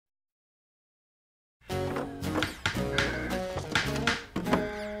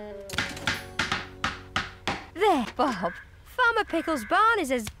Bob, Farmer Pickle's barn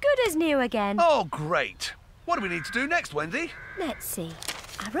is as good as new again. Oh, great. What do we need to do next, Wendy? Let's see.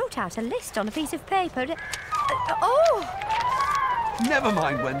 I wrote out a list on a piece of paper. Oh! Never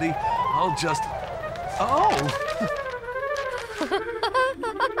mind, Wendy. I'll just... Oh!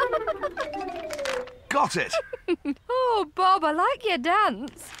 Got it. Oh, Bob, I like your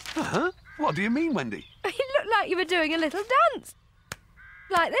dance. Huh? What do you mean, Wendy? You looked like you were doing a little dance.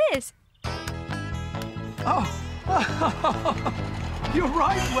 Like this. Oh. You're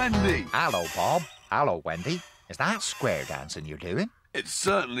right, Wendy. Hello, Bob. Hello, Wendy. Is that square dancing you're doing? It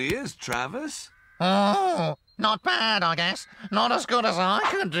certainly is, Travis. Oh, not bad, I guess. Not as good as I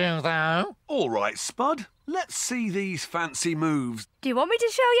could do, though. All right, Spud. Let's see these fancy moves. Do you want me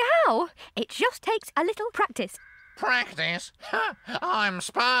to show you how? It just takes a little practice. Practice? I'm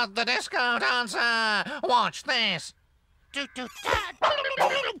Spud the Disco Dancer. Watch this.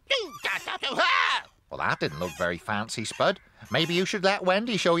 Well, that didn't look very fancy, Spud. Maybe you should let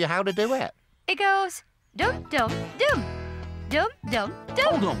Wendy show you how to do it. It goes dum dum dum dum dum dum.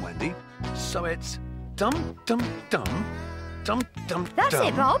 Hold on, Wendy. So it's dum dum dum dum dum. That's dum,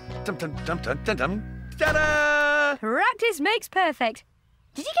 it, Bob. Dum dum dum dum dum dum. Ta-da! Practice makes perfect.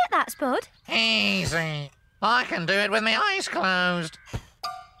 Did you get that, Spud? Easy. I can do it with my eyes closed. Well,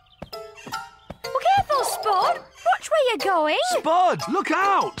 careful, Spud. Watch where you're going. Spud, look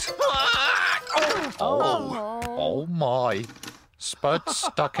out! Oh my. Spud's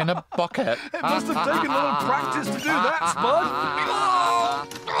stuck in a bucket. It must have taken a little practice to do that, Spud.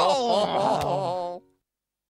 Oh.